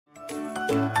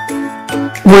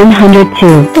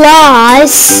102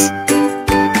 plus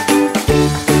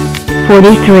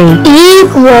 43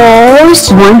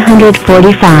 equals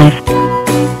 145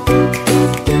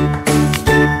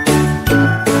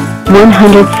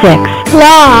 106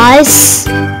 plus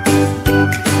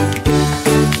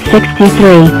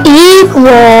 63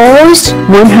 equals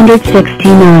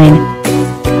 169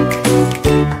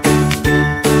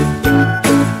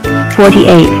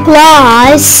 48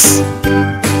 plus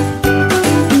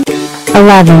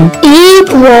 11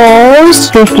 equals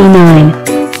 59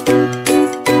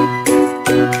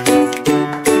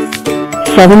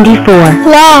 74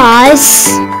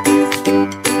 plus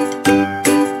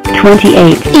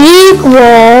 28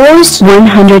 equals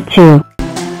 102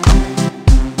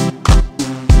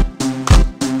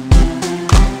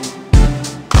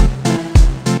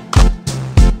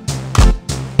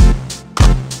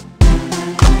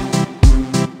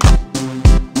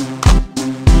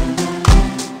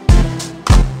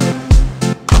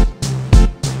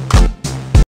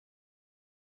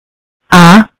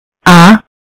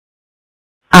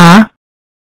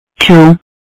 two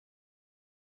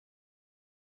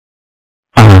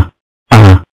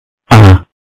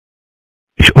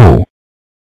show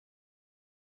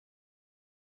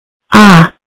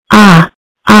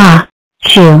two two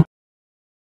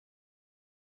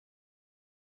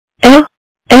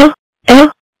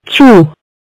chew chew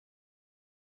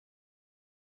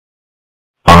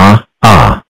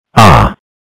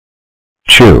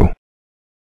two chew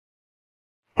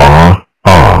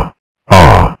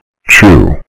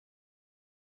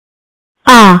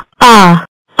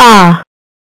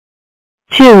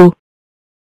two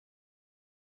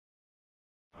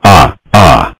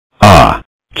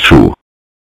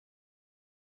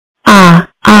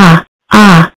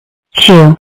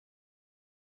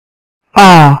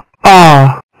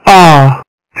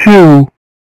chew two chew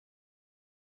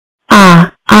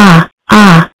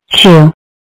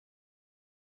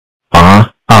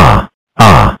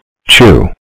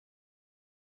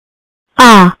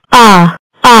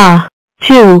two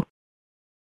chew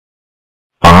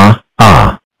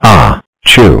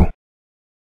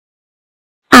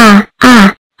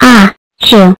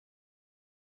two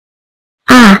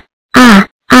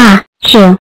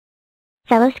two.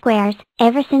 Fellow squares,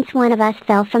 ever since one of us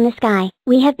fell from the sky,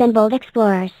 we have been bold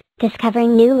explorers,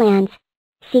 discovering new lands,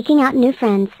 seeking out new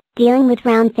friends, dealing with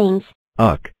round things.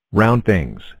 round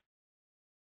things.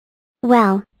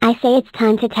 Well, I say it's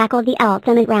time to tackle the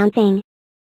ultimate round thing.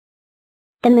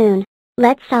 The moon.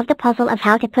 Let's solve the puzzle of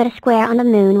how to put a square on the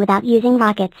moon without using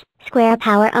rockets, square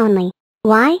power only.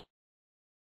 Why?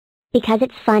 Because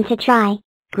it's fun to try.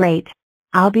 Great.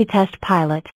 I'll be test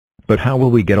pilot. But how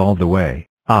will we get all the way?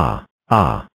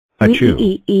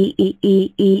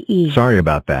 Achoo. Sorry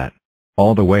about that.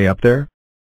 All the way up there?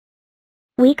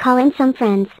 We call in some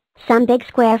friends, some big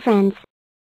square friends.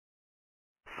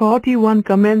 41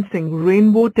 commencing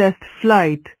rainbow test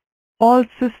flight. All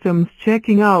systems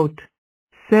checking out.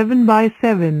 7 by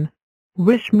 7.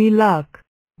 Wish me luck.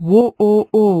 Whoa, oh,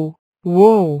 oh,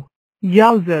 whoa,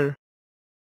 yowzer.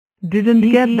 Didn't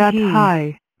get that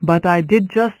high, but I did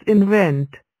just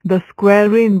invent the square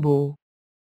rainbow.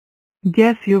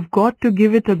 Guess you've got to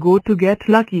give it a go to get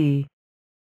lucky.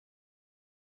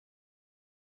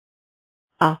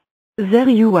 There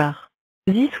you are.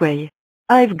 This way.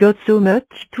 I've got so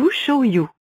much to show you.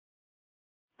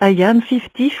 I am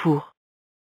 54.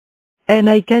 And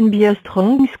I can be a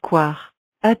strong square,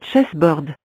 a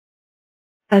chessboard,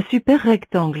 a super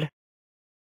rectangle,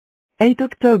 8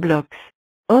 octoblocks,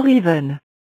 or even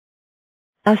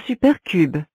a super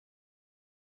cube.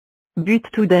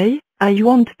 But today, I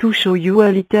want to show you a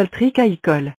little trick I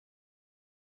call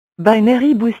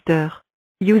binary booster,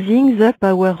 using the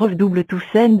power of double to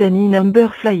send any number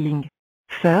flying.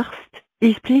 First,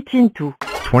 is split into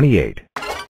 28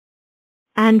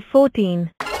 and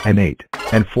 14 and 8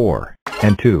 and 4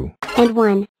 and 2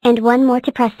 And one more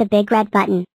to press the big red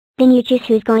button. Then you choose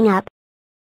who's going up.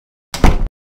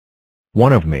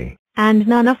 one of me, and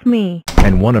none of me.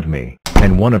 and one of me,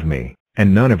 and one of me,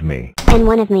 and none of me. And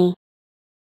one of me.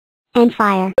 And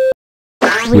fire.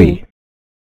 We.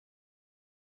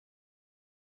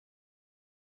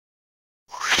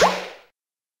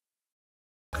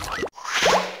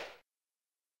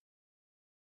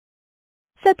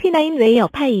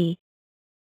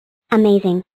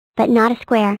 Amazing. But not a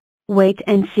square. Wait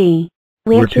and see.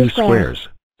 We're two two squares.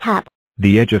 Top.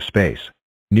 The edge of space.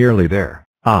 Nearly there.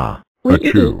 We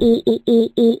Achoo.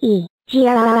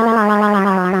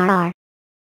 G-R-R-R-R-R-R-R-R.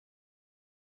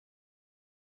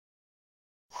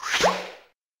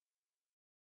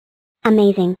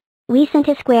 Amazing. We sent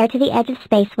a square to the edge of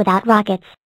space without rockets.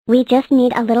 We just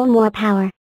need a little more power.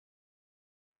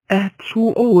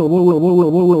 Achoo, oh, oh, oh, oh,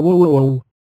 oh, oh, oh, oh.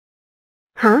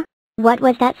 Huh? What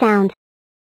was that sound?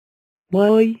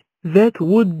 Why, that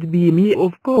would be me,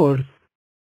 of course.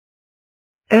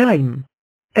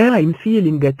 I'm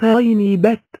feeling a tiny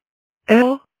bit.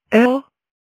 Oh.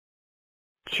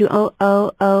 Choo, oh,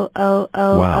 oh, oh, oh,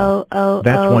 oh, Wow. oh, oh,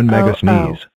 That's oh, one mega oh,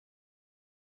 sneeze.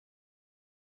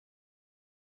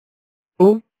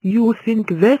 Oh, you think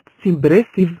that's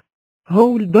impressive?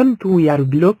 Hold on to your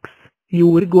blocks,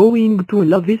 you're going to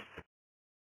love this.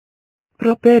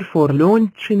 Prepare for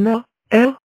launch now.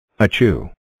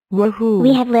 Achoo. Woohoo!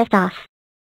 We have liftoff.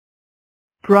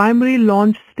 Primary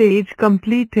launch stage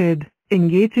completed.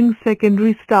 Engaging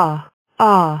secondary star.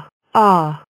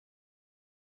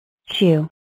 Choo.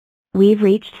 We've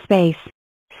reached space.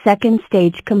 Second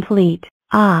stage complete.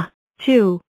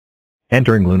 Choo.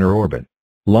 Entering lunar orbit.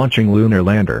 Launching lunar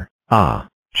lander.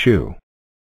 Choo.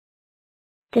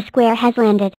 The square has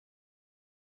landed.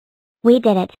 We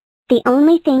did it. The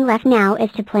only thing left now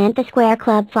is to plant the Square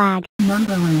Club flag.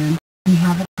 Numberland, we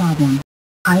have a problem.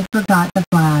 I forgot the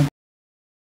flag.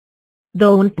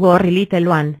 Don't worry, little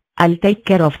one, I'll take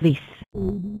care of this.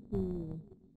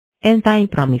 And I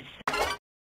promise.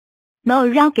 No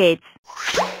rockets.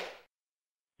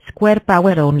 Square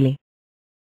power only.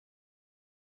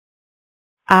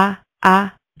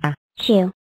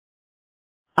 Choo.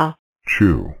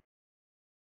 Choo.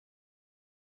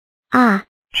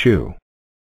 Choo.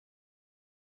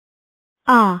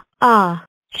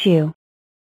 Choo.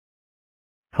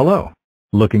 Hello.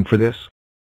 Looking for this?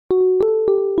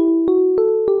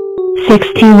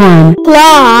 61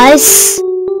 plus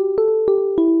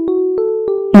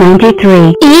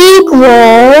 93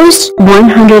 equals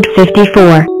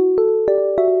 154.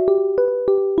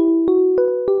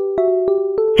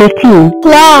 15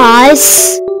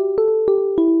 plus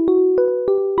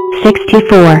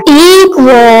 64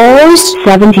 equals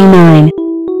 79.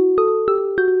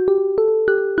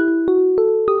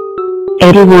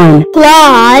 81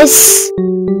 plus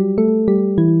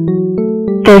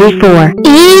 34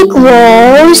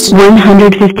 equals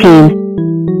 115.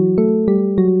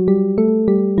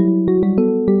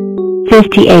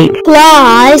 58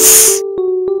 plus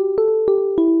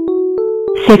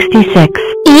 66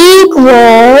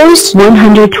 equals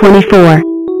 124.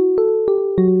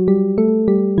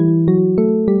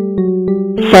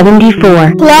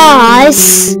 74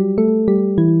 plus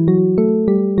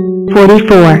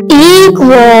 44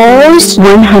 equals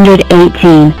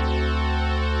 118.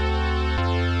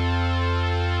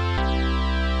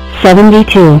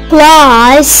 72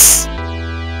 plus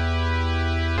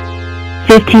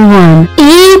 51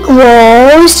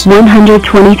 equals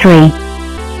 123.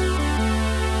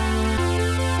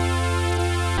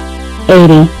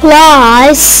 80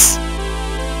 plus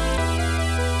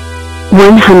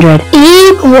 100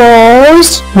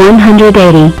 equals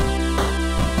 180.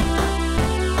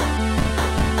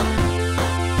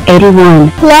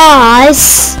 81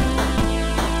 plus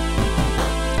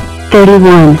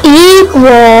 31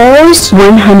 equals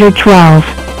 112.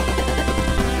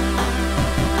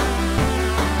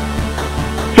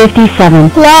 57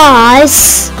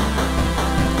 plus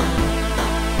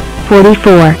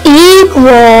 44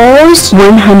 equals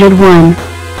 101.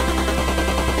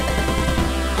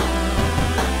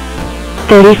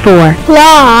 34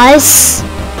 plus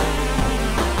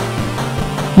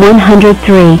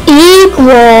 103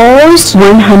 equals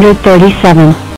 137.